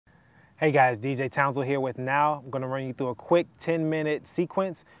Hey guys, DJ Townsel here with Now. I'm going to run you through a quick 10-minute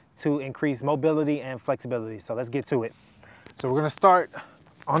sequence to increase mobility and flexibility. So let's get to it. So we're going to start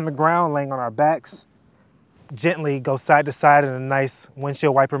on the ground, laying on our backs. Gently go side to side in a nice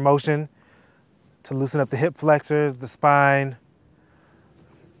windshield wiper motion to loosen up the hip flexors, the spine,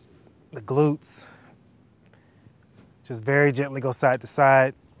 the glutes. Just very gently go side to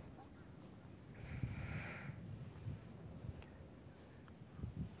side.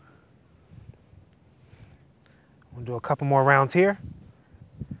 We'll do a couple more rounds here.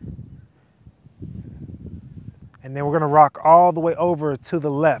 And then we're gonna rock all the way over to the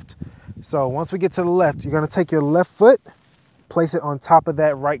left. So once we get to the left, you're gonna take your left foot, place it on top of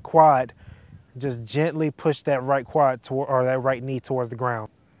that right quad. Just gently push that right quad or that right knee towards the ground.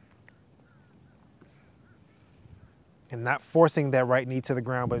 And not forcing that right knee to the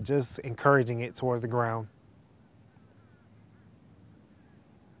ground, but just encouraging it towards the ground.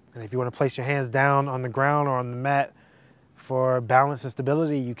 And if you want to place your hands down on the ground or on the mat for balance and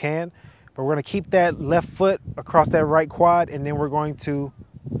stability, you can. But we're going to keep that left foot across that right quad, and then we're going to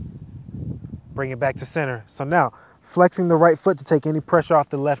bring it back to center. So now, flexing the right foot to take any pressure off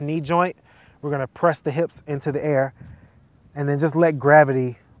the left knee joint, we're going to press the hips into the air, and then just let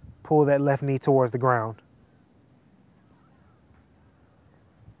gravity pull that left knee towards the ground.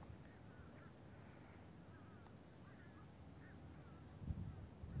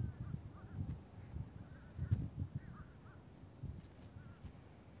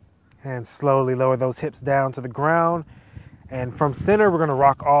 And slowly lower those hips down to the ground. And from center, we're gonna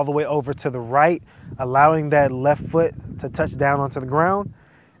rock all the way over to the right, allowing that left foot to touch down onto the ground.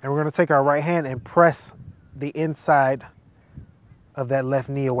 And we're gonna take our right hand and press the inside of that left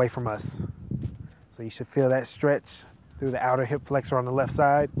knee away from us. So you should feel that stretch through the outer hip flexor on the left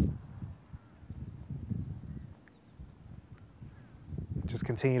side. Just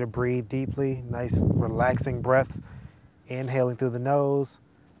continue to breathe deeply, nice relaxing breath, inhaling through the nose.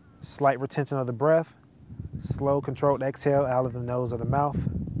 Slight retention of the breath, slow controlled exhale out of the nose or the mouth.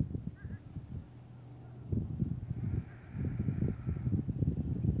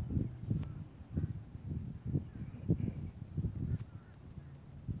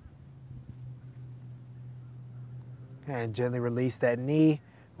 And gently release that knee,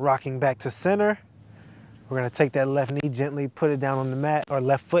 rocking back to center. We're gonna take that left knee, gently put it down on the mat, or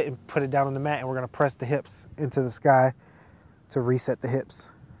left foot and put it down on the mat, and we're gonna press the hips into the sky to reset the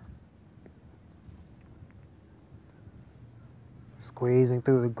hips. Squeezing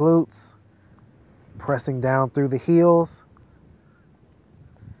through the glutes, pressing down through the heels,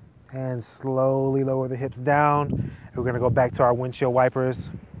 and slowly lower the hips down. We're gonna go back to our windshield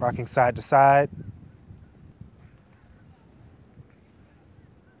wipers, rocking side to side.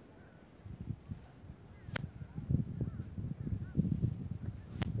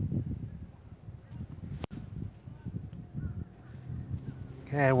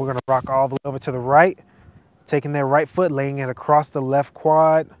 And we're gonna rock all the way over to the right. Taking that right foot, laying it across the left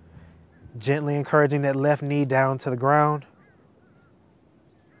quad, gently encouraging that left knee down to the ground.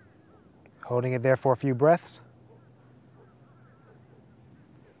 Holding it there for a few breaths.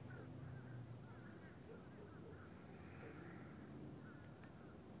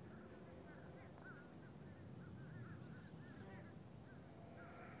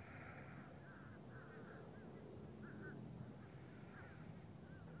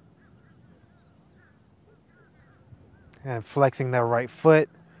 And flexing that right foot,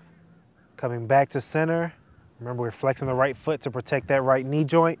 coming back to center. Remember, we're flexing the right foot to protect that right knee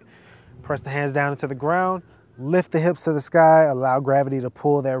joint. Press the hands down into the ground, lift the hips to the sky, allow gravity to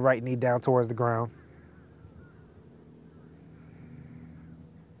pull that right knee down towards the ground.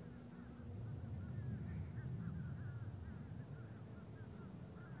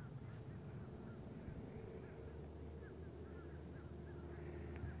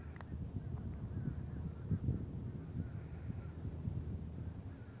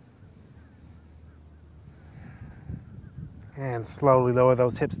 And slowly lower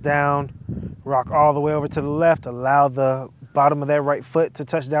those hips down. Rock all the way over to the left. Allow the bottom of that right foot to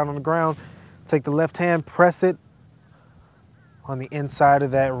touch down on the ground. Take the left hand, press it on the inside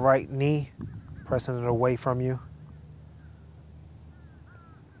of that right knee, pressing it away from you.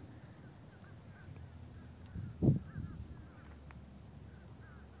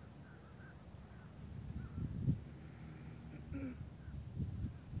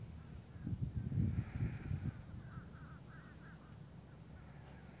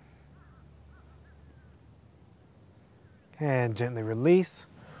 And gently release,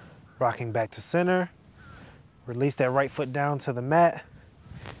 rocking back to center. Release that right foot down to the mat.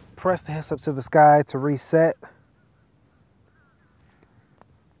 Press the hips up to the sky to reset.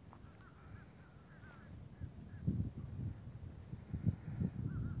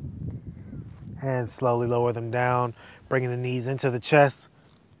 And slowly lower them down, bringing the knees into the chest.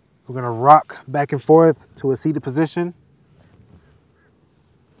 We're gonna rock back and forth to a seated position.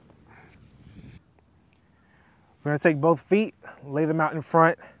 We're gonna take both feet, lay them out in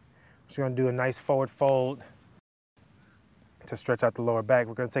front. We're gonna do a nice forward fold to stretch out the lower back.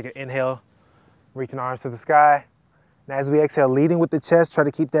 We're gonna take an inhale, reaching the arms to the sky. And as we exhale, leading with the chest, try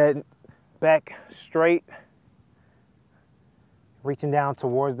to keep that back straight. Reaching down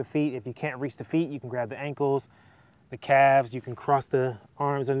towards the feet. If you can't reach the feet, you can grab the ankles, the calves. You can cross the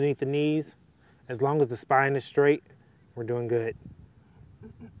arms underneath the knees. As long as the spine is straight, we're doing good.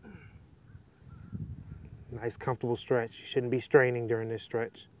 Nice, comfortable stretch. You shouldn't be straining during this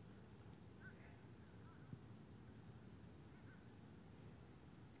stretch.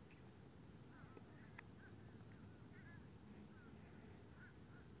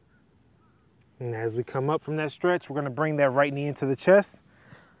 And as we come up from that stretch, we're gonna bring that right knee into the chest.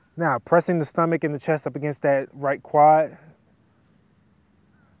 Now, pressing the stomach and the chest up against that right quad,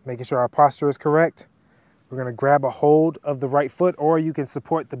 making sure our posture is correct. We're gonna grab a hold of the right foot, or you can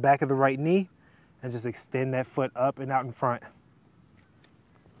support the back of the right knee and just extend that foot up and out in front.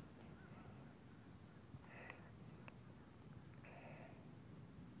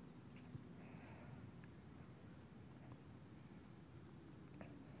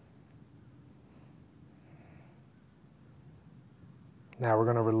 Now we're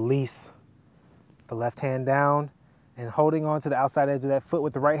gonna release the left hand down, and holding on to the outside edge of that foot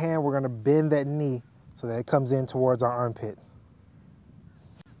with the right hand, we're gonna bend that knee so that it comes in towards our armpits.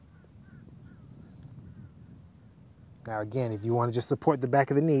 Now again, if you wanna just support the back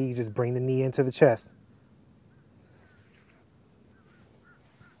of the knee, you just bring the knee into the chest.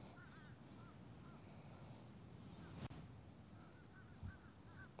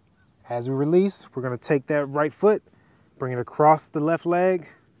 As we release, we're gonna take that right foot, bring it across the left leg.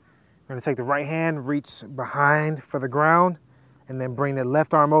 We're gonna take the right hand, reach behind for the ground, and then bring that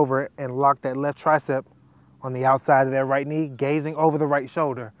left arm over and lock that left tricep on the outside of that right knee, gazing over the right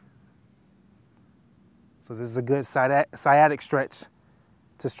shoulder. So this is a good sciatic stretch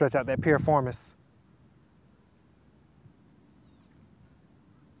to stretch out that piriformis.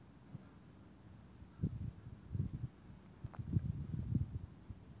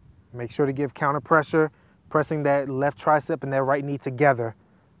 Make sure to give counter pressure, pressing that left tricep and that right knee together.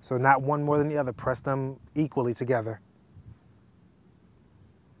 So not one more than the other, press them equally together.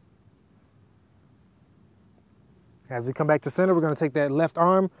 As we come back to center, we're gonna take that left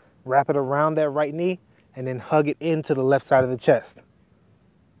arm, wrap it around that right knee, and then hug it into the left side of the chest.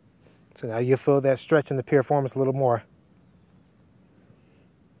 So now you'll feel that stretch in the piriformis a little more.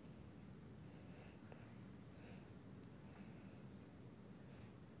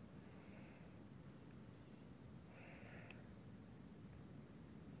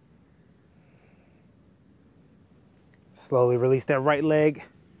 Slowly release that right leg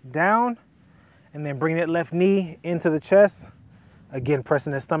down, and then bring that left knee into the chest. Again,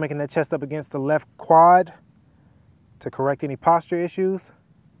 pressing that stomach and that chest up against the left quad to correct any posture issues.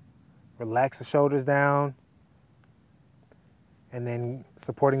 Relax the shoulders down, and then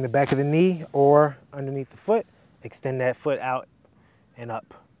supporting the back of the knee or underneath the foot, extend that foot out and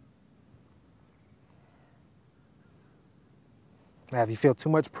up. Now, if you feel too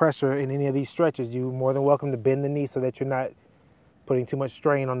much pressure in any of these stretches, you're more than welcome to bend the knee so that you're not putting too much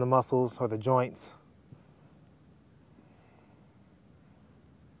strain on the muscles or the joints.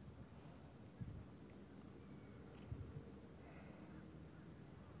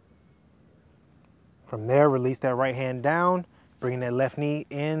 From there, release that right hand down, bringing that left knee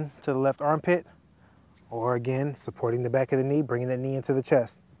in to the left armpit, or again, supporting the back of the knee, bringing that knee into the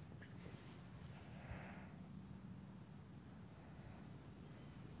chest.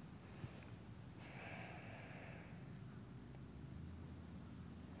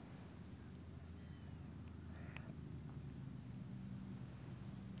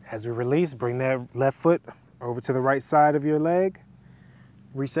 As we release, bring that left foot over to the right side of your leg.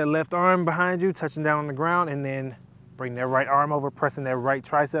 Reach that left arm behind you, touching down on the ground, and then bring that right arm over, pressing that right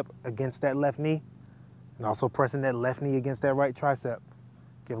tricep against that left knee, and also pressing that left knee against that right tricep.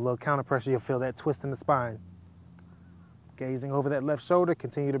 Give a little counter pressure, you'll feel that twist in the spine. Gazing over that left shoulder,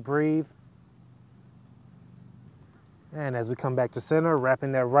 continue to breathe. And as we come back to center,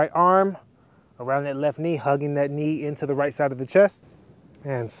 wrapping that right arm around that left knee, hugging that knee into the right side of the chest.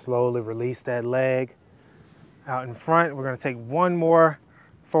 And slowly release that leg out in front. We're gonna take one more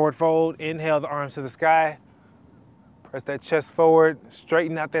forward fold. Inhale the arms to the sky. Press that chest forward,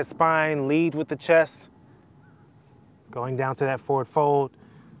 straighten out that spine, lead with the chest. Going down to that forward fold.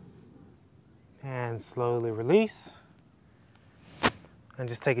 And slowly release. And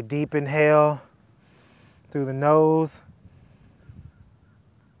just take a deep inhale through the nose.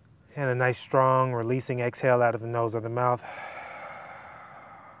 And a nice strong releasing exhale out of the nose or the mouth.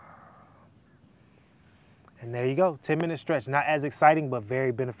 And there you go, 10-minute stretch. Not as exciting, but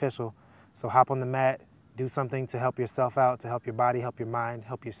very beneficial. So hop on the mat, do something to help yourself out, to help your body, help your mind,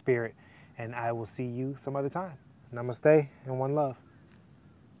 help your spirit. And I will see you some other time. Namaste and one love.